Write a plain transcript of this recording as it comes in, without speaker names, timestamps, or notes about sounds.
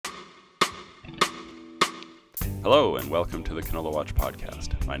Hello and welcome to the Canola Watch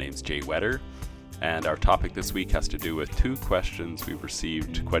podcast. My name's Jay Wetter, and our topic this week has to do with two questions we've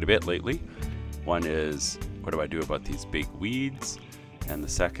received quite a bit lately. One is, what do I do about these big weeds? And the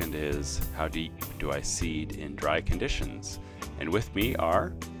second is, how deep do I seed in dry conditions? And with me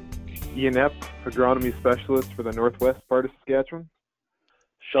are Ian Epp, agronomy specialist for the northwest part of Saskatchewan.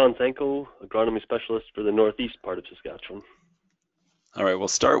 Sean Sanko, agronomy specialist for the northeast part of Saskatchewan. All right, we'll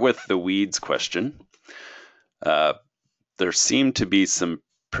start with the weeds question. There seem to be some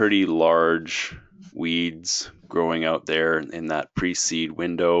pretty large weeds growing out there in that pre-seed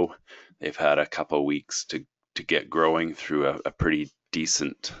window. They've had a couple weeks to get growing through a pretty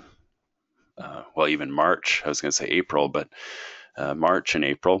decent, even March. I was going to say April, but March and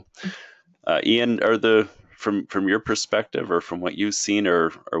April. Ian, from your perspective or from what you've seen,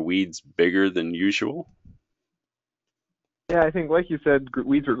 are weeds bigger than usual? Yeah, I think, like you said,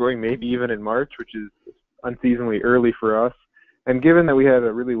 weeds were growing maybe even in March, which is unseasonably early for us. And given that we had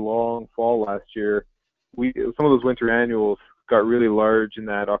a really long fall last year, some of those winter annuals got really large in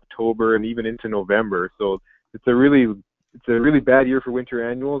that October and even into November. So it's a really bad year for winter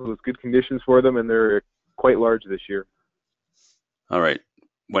annuals. It was good conditions for them, and they're quite large this year. All right.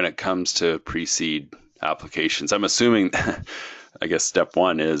 When it comes to pre-seed applications, I'm assuming I guess step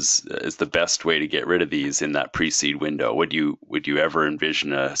one is the best way to get rid of these in that pre-seed window. Would you ever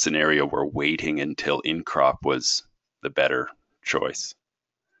envision a scenario where waiting until in-crop was the better choice?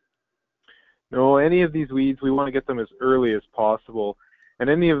 No, any of these weeds, we want to get them as early as possible. And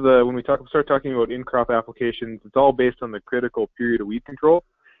when we start talking about in-crop applications, it's all based on the critical period of weed control.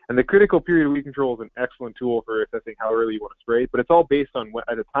 And the critical period of weed control is an excellent tool for assessing how early you want to spray, but it's all based on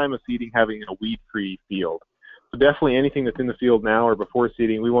at the time of seeding having a weed-free field. So definitely anything that's in the field now or before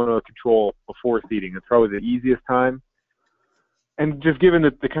seeding, we want to control before seeding. It's probably the easiest time. And just given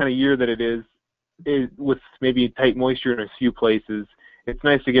the kind of year that it is with maybe tight moisture in a few places, it's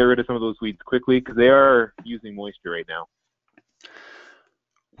nice to get rid of some of those weeds quickly because they are using moisture right now.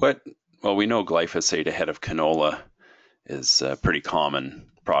 We know glyphosate ahead of canola is a pretty common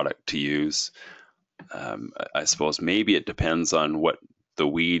product to use. I suppose maybe it depends on what the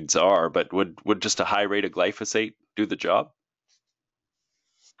weeds are, but would just a high rate of glyphosate do the job?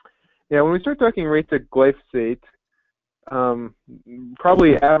 Yeah, when we start talking rates of glyphosate,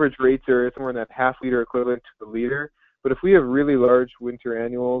 probably average rates are somewhere in that half-liter equivalent to the liter. But if we have really large winter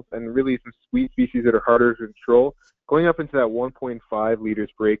annuals and really some weed species that are harder to control, going up into that 1.5 liters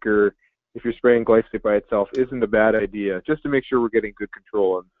per acre, if you're spraying glyphosate by itself, isn't a bad idea, just to make sure we're getting good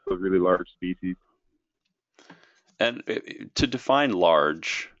control on those really large species. And to define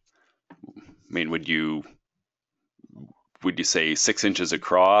large, I mean, would you say 6 inches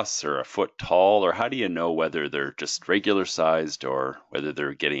across or a foot tall, or how do you know whether they're just regular sized or whether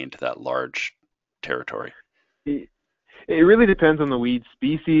they're getting into that large territory? It really depends on the weed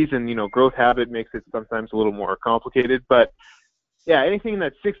species, and growth habit makes it sometimes a little more complicated. But yeah, anything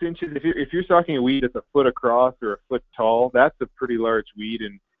that's 6 inches, if you're talking a weed that's a foot across or a foot tall, that's a pretty large weed,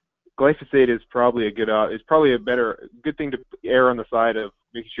 and glyphosate is probably a good thing to err on the side of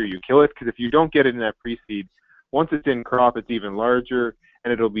making sure you kill it, because if you don't get it in that pre-seed, once it's in crop, it's even larger,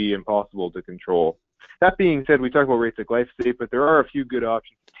 and it'll be impossible to control. That being said, we talk about rates of glyphosate, but there are a few good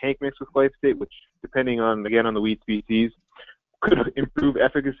options to tank mix with glyphosate, which, depending on the weed species, could improve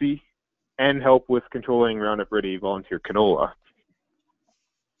efficacy and help with controlling Roundup Ready volunteer canola.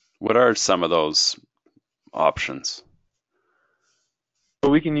 What are some of those options? So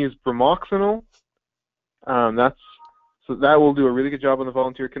we can use bromoxynil. That will do a really good job on the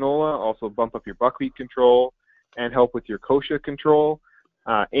volunteer canola. Also bump up your buckwheat control and help with your kochia control.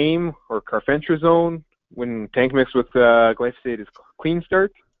 AIM or carfentrazone, when tank mixed with glyphosate, is Clean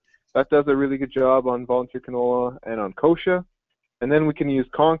Start. That does a really good job on volunteer canola and on kochia. And then we can use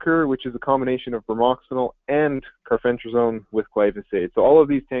Conquer, which is a combination of bromoxynil and carfentrazone with glyphosate. So all of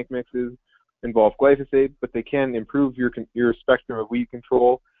these tank mixes involve glyphosate, but they can improve your spectrum of weed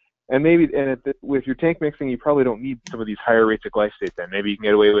control. And with your tank mixing, you probably don't need some of these higher rates of glyphosate then. Maybe you can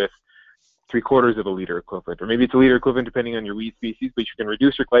get away with 3/4 of a liter equivalent, or maybe it's a liter equivalent depending on your weed species, but you can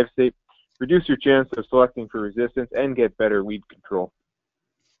reduce your glyphosate, reduce your chance of selecting for resistance, and get better weed control.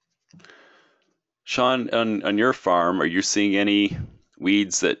 Sean, on your farm, are you seeing any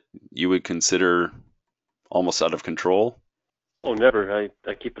weeds that you would consider almost out of control? Oh, never.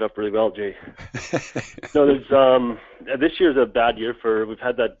 I keep it up really well, Jay. No, there's this year's a bad year we've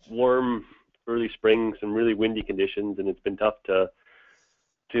had that warm early spring, some really windy conditions, and it's been tough to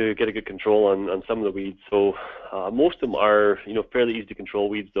get a good control on some of the weeds. So most of them are, fairly easy to control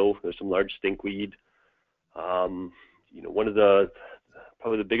weeds, though. There's some large stinkweed. One of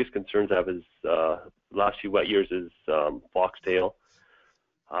probably the biggest concerns I have is the last few wet years is foxtail.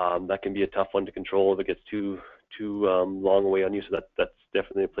 That can be a tough one to control if it gets too long away on you. So that's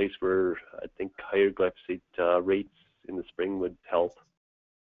definitely a place where I think higher glyphosate rates in the spring would help.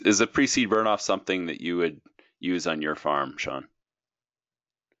 Is a pre-seed burn-off something that you would use on your farm, Sean?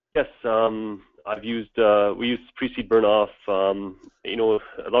 Yes, we use pre-seed burn-off. A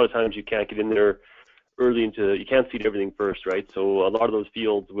lot of times you can't get in there you can't seed everything first, right? So a lot of those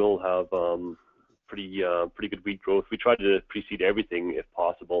fields will have pretty good weed growth. We try to pre-seed everything if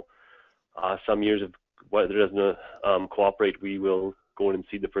possible. Some years if weather doesn't cooperate, we will go in and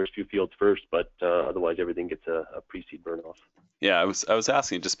seed the first few fields first, but otherwise everything gets a pre-seed burn-off. Yeah, I was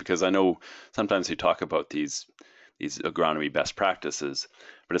asking just because I know sometimes you talk about these agronomy best practices,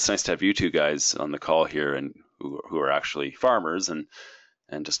 but it's nice to have you two guys on the call here and who are actually farmers and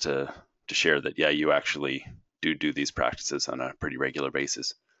just to share that, yeah, you actually do these practices on a pretty regular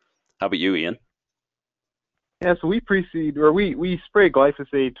basis. How about you, Ian? Yeah, so we pre-seed, or we spray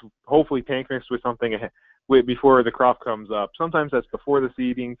glyphosate, hopefully tank mixed with something before the crop comes up. Sometimes that's before the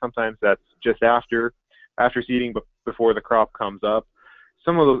seeding, sometimes that's just after seeding, but before the crop comes up.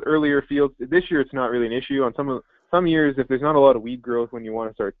 Some of those earlier fields, this year it's not really an issue. On some years, if there's not a lot of weed growth when you want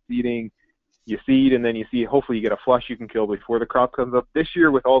to start seeding, you seed and then you see, hopefully you get a flush you can kill before the crop comes up. This year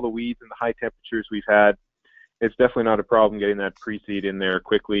with all the weeds and the high temperatures we've had, it's definitely not a problem getting that pre-seed in there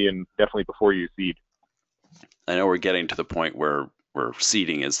quickly and definitely before you seed. I know we're getting to the point where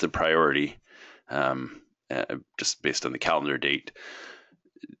seeding is the priority, just based on the calendar date.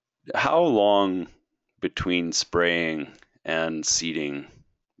 How long between spraying and seeding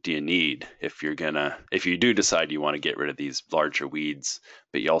do you need if you do decide you want to get rid of these larger weeds,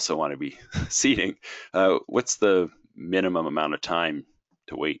 but you also want to be seeding? What's the minimum amount of time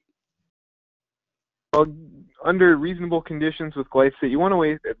to wait? Well, under reasonable conditions with glyphosate, you want to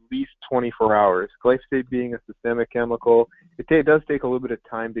wait at least 24 hours. Glyphosate being a systemic chemical, it does take a little bit of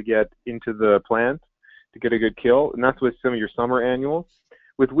time to get into the plant to get a good kill, and that's with some of your summer annuals.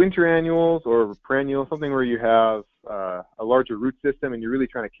 With winter annuals or perennials, something where you have a larger root system and you're really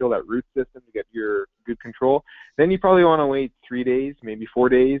trying to kill that root system to get your good control, then you probably want to wait 3 days, maybe 4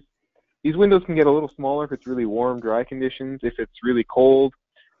 days. These windows can get a little smaller if it's really warm, dry conditions. If it's really cold,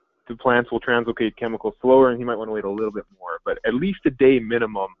 the plants will translocate chemicals slower and you might want to wait a little bit more. But at least a day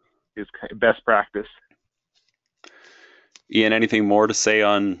minimum is best practice. Ian, anything more to say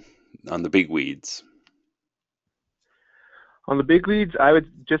on the big weeds? On the big weeds, I would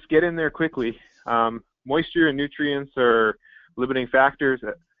just get in there quickly. Moisture and nutrients are limiting factors,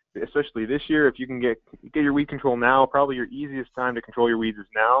 especially this year. If you can get your weed control now, probably your easiest time to control your weeds is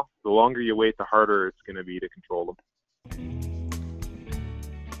now. The longer you wait, the harder it's going to be to control them.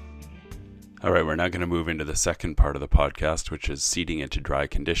 All right, we're now going to move into the second part of the podcast, which is seeding into dry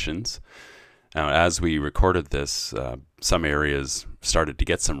conditions. Now, as we recorded this, some areas started to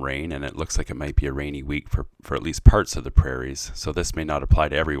get some rain, and it looks like it might be a rainy week for at least parts of the prairies. So this may not apply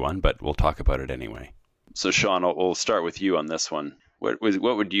to everyone, but we'll talk about it anyway. So Sean, we'll start with you on this one. What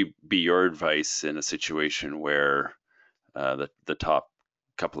would be your advice in a situation where the top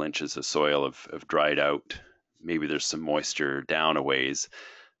couple inches of soil have dried out? Maybe there's some moisture down a ways,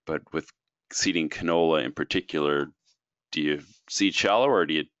 but with seeding canola in particular, do you seed shallow or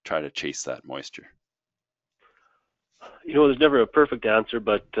do you try to chase that moisture? There's never a perfect answer,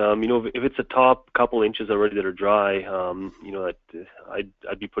 but if it's a top couple inches already that are dry,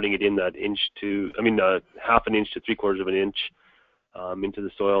 I'd be putting it in that half an inch to 3/4 of an inch into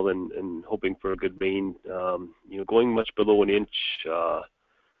the soil and hoping for a good rain. Going much below an inch,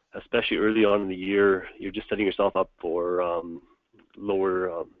 especially early on in the year, you're just setting yourself up for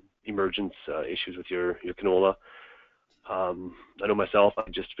lower emergence issues with your canola. I know myself, I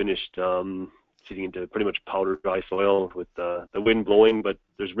just finished seeding into pretty much powder dry soil with the wind blowing, but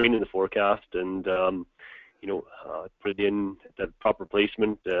there's rain in the forecast, and put it in at that proper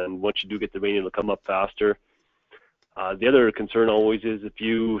placement, and once you do get the rain, it'll come up faster. The other concern always is if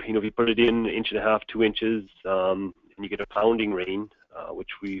you put it in 1.5 to 2 inches, and you get a pounding rain, which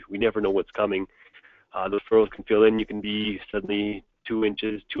we never know what's coming, those furrows can fill in. You can be suddenly 2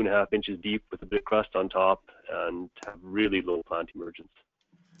 inches, 2.5 inches deep with a bit of crust on top and have really low plant emergence.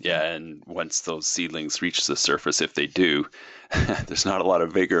 Yeah, and once those seedlings reach the surface, if they do, there's not a lot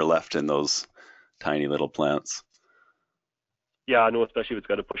of vigor left in those tiny little plants. Yeah, I know, especially if it's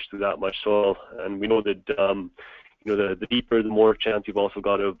got to push through that much soil. And we know that the deeper, the more chance you've also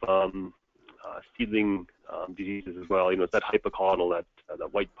got of seedling diseases as well. It's that hypocotyl,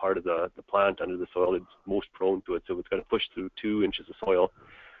 that white part of the plant under the soil that's most prone to it. So if it's got to push through 2 inches of soil,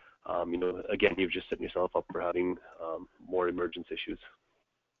 again, you've just set yourself up for having more emergence issues.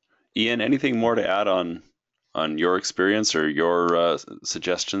 Ian, anything more to add on your experience or your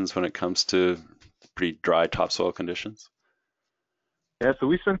suggestions when it comes to pretty dry topsoil conditions? Yeah, so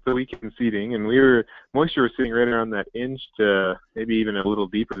we spent the weekend seeding, and moisture was sitting right around that inch to maybe even a little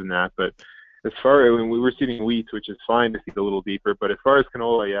deeper than that. But when we were seeding wheat, which is fine to seed a little deeper, but as far as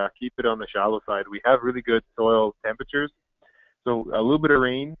canola, yeah, keep it on the shallow side. We have really good soil temperatures, so a little bit of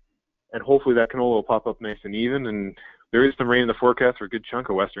rain, and hopefully that canola will pop up nice and even. And there is some rain in the forecast for a good chunk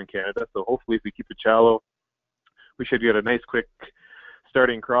of Western Canada, so hopefully if we keep it shallow, we should get a nice quick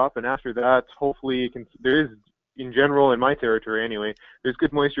starting crop. And after that, hopefully there is, in general, in my territory anyway, there's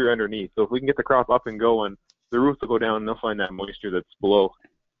good moisture underneath. So if we can get the crop up and going, the roots will go down and they'll find that moisture that's below.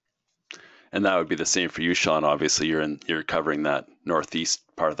 And that would be the same for you, Sean. Obviously, you're covering that northeast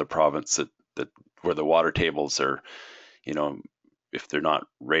part of the province that where the water tables are, if they're not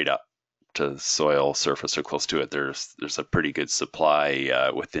right up to soil surface or close to it, there's a pretty good supply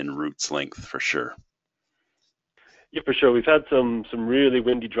within roots length for sure. Yeah, for sure. We've had some really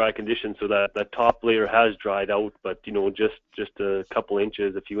windy, dry conditions, so that top layer has dried out. But just a couple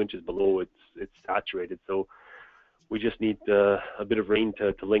inches, a few inches below, it's saturated. So we just need a bit of rain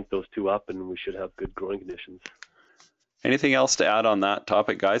to link those two up, and we should have good growing conditions. Anything else to add on that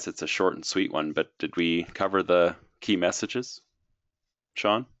topic, guys? It's a short and sweet one, but did we cover the key messages,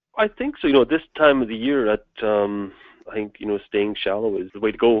 Sean? I think so. This time of the year, I think staying shallow is the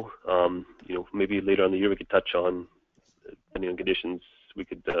way to go. Maybe later on in the year we could touch on, depending on conditions, we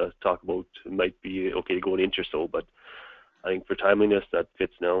could talk about it might be okay to go an inch or so, but I think for timeliness that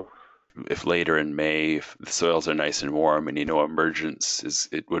fits now. If later in May, if the soils are nice and warm and emergence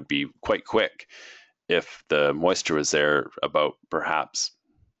it would be quite quick if the moisture was there, about perhaps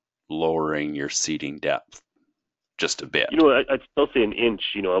lowering your seeding depth just a bit. I'd still say an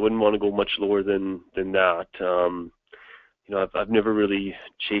inch. I wouldn't want to go much lower than that. I've never really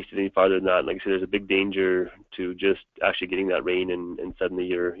chased it any farther than that. And like I said, there's a big danger to just actually getting that rain and suddenly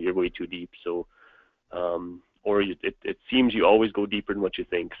you're way too deep. So, it seems you always go deeper than what you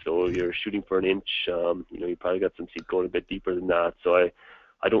think. So you're shooting for an inch. You probably got some seed going a bit deeper than that. So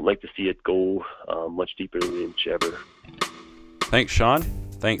I don't like to see it go much deeper than an inch ever. Thanks, Sean.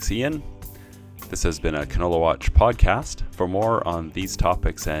 Thanks, Ian. This has been a Canola Watch podcast. For more on these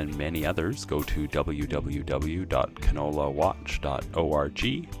topics and many others, go to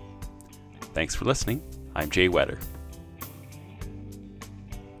www.canolawatch.org. Thanks for listening. I'm Jay Wetter.